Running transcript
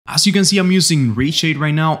As you can see, I'm using ReShade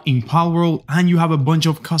right now in Palworld, and you have a bunch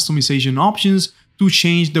of customization options to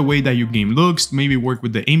change the way that your game looks, maybe work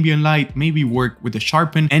with the ambient light, maybe work with the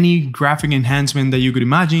sharpen, any graphic enhancement that you could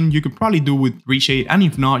imagine, you could probably do with ReShade, and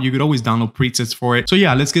if not, you could always download presets for it. So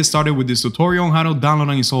yeah, let's get started with this tutorial on how to download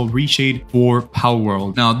and install ReShade for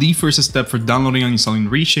Palworld. Now, the first step for downloading and installing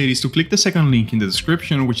ReShade is to click the second link in the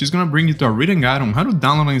description, which is going to bring you to a written guide on how to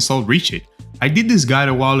download and install ReShade. I did this guide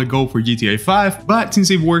a while ago for GTA 5, but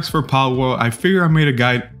since it works for Palworld, I figured I made a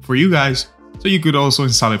guide for you guys so you could also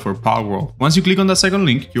install it for Palworld. Once you click on that second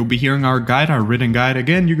link, you'll be hearing our guide, our written guide.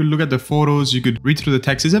 Again, you can look at the photos, you could read through the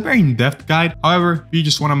text. It's a very in-depth guide. However, if you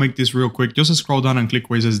just want to make this real quick, just scroll down and click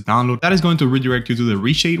where it says download. That is going to redirect you to the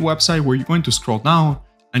ReShade website, where you're going to scroll down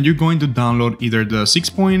and you're going to download either the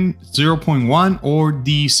 6.0.1 or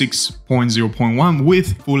the 6.0.1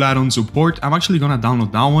 with full add-on support. I'm actually gonna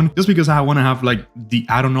download that one just because I want to have like the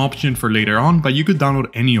add-on option for later on, but you could download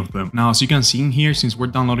any of them. Now, as you can see in here, since we're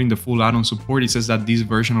downloading the full add-on support, it says that this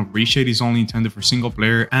version of ReShade is only intended for single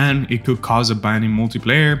player and it could cause a ban in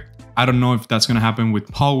multiplayer. I don't know if that's gonna happen with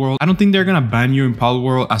Palworld. I don't think they're gonna ban you in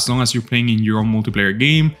Palworld as long as you're playing in your own multiplayer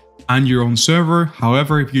game and your own server.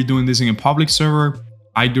 However, if you're doing this in a public server,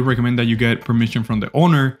 I do recommend that you get permission from the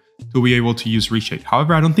owner to be able to use ReShade.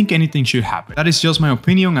 However, I don't think anything should happen. That is just my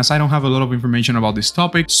opinion, as I don't have a lot of information about this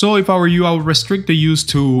topic. So if I were you, I would restrict the use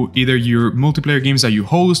to either your multiplayer games that you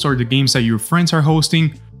host or the games that your friends are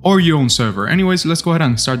hosting or your own server. Anyways, let's go ahead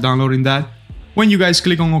and start downloading that. When you guys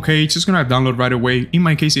click on OK, it's just gonna download right away. In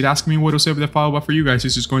my case, it asks me where to save the file, but for you guys,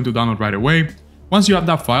 it's just going to download right away. Once you have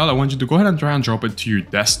that file, I want you to go ahead and drag and drop it to your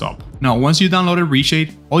desktop. Now, once you downloaded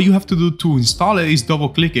ReShade, all you have to do to install it is double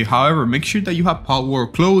click it. However, make sure that you have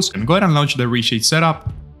Palworld closed and go ahead and launch the ReShade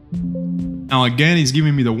setup. Now again, it's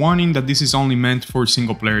giving me the warning that this is only meant for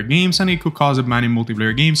single player games and it could cause a ban in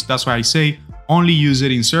multiplayer games. That's why I say only use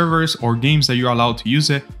it in servers or games that you're allowed to use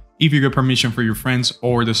it if you get permission for your friends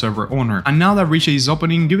or the server owner. And now that ReShade is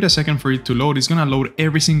opening, give it a second for it to load. It's gonna load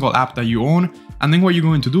every single app that you own. And then what you're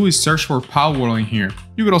going to do is search for Palworld in here.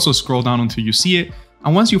 You could also scroll down until you see it.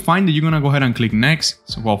 And once you find it, you're gonna go ahead and click next.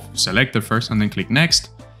 So well, select it first and then click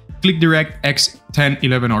next. Click DirectX 10,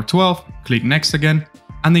 11, or 12, click next again.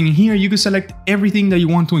 And then here you can select everything that you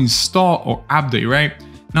want to install or update, right?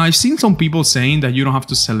 Now I've seen some people saying that you don't have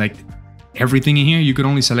to select everything in here. You can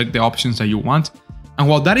only select the options that you want. And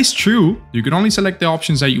while that is true, you can only select the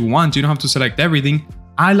options that you want. You don't have to select everything.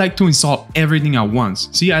 I like to install everything at once.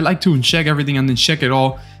 See, I like to uncheck everything and then check it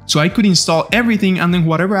all. So I could install everything and then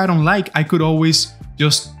whatever I don't like, I could always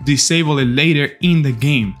just disable it later in the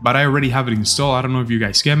game. But I already have it installed. I don't know if you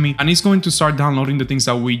guys get me. And it's going to start downloading the things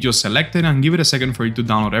that we just selected and give it a second for it to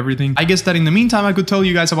download everything. I guess that in the meantime, I could tell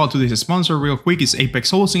you guys about today's sponsor real quick. It's Apex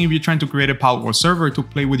Hosting. If you're trying to create a Palworld server to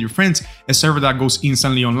play with your friends, a server that goes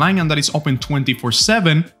instantly online and that is open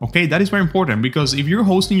 24/7. Okay, that is very important because if you're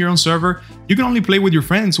hosting your own server, you can only play with your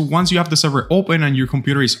friends once you have the server open and your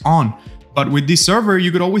computer is on. But with this server, you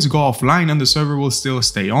could always go offline and the server will still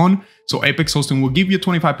stay on. So Apex Hosting will give you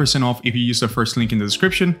 25% off if you use the first link in the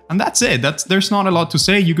description. And that's it. There's not a lot to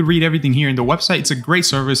say. You could read everything here in the website. It's a great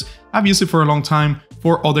service. I've used it for a long time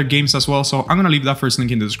for other games as well. So I'm going to leave that first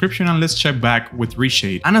link in the description and let's check back with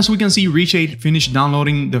ReShade. And as we can see, ReShade finished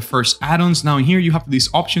downloading the first add-ons. Now in here, you have this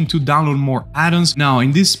option to download more add-ons. Now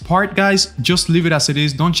in this part, guys, just leave it as it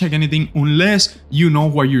is. Don't check anything unless you know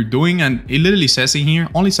what you're doing. And it literally says in here,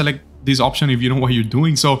 only select this option if you know what you're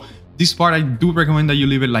doing. So this part, I do recommend that you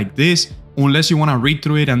leave it like this. Unless you want to read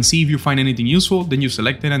through it and see if you find anything useful, then you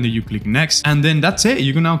select it and then you click next. And then that's it.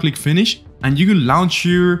 You can now click finish and you can launch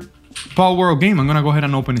your Palworld game. I'm going to go ahead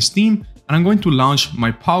and open Steam and I'm going to launch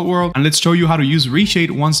my Palworld and let's show you how to use ReShade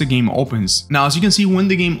once the game opens. Now, as you can see, when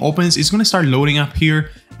the game opens, it's going to start loading up here.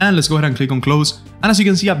 And let's go ahead and click on close. And as you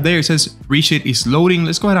can see up there, it says ReShade is loading.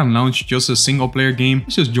 Let's go ahead and launch just a single player game.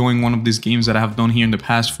 Let's just join one of these games that I have done here in the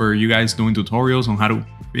past for you guys doing tutorials on how to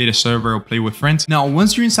create a server or play with friends. Now,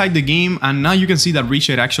 once you're inside the game and now you can see that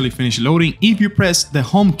ReShade actually finished loading, if you press the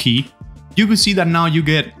home key, you can see that now you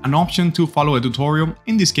get an option to follow a tutorial.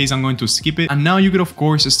 In this case, I'm going to skip it. And now you could, of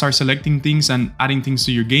course, start selecting things and adding things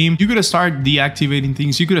to your game. You could start deactivating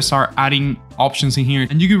things. You could start adding options in here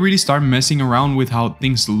and you could really start messing around with how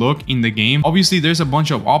things look in the game. Obviously, there's a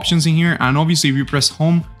bunch of options in here. And obviously, if you press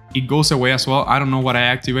home, it goes away as well. I don't know what I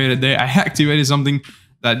activated there. I activated something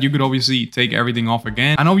that you could obviously take everything off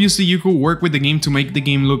again. And obviously, you could work with the game to make the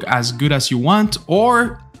game look as good as you want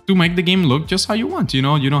or to make the game look just how you want. You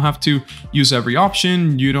know, you don't have to use every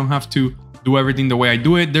option. You don't have to do everything the way I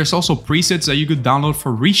do it. There's also presets that you could download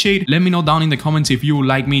for ReShade. Let me know down in the comments if you would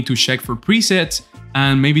like me to check for presets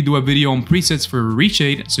and maybe do a video on presets for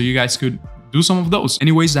ReShade so you guys could do some of those.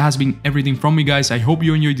 Anyways, that has been everything from me, guys. I hope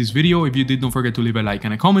you enjoyed this video. If you did, don't forget to leave a like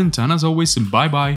and a comment. And as always, bye bye.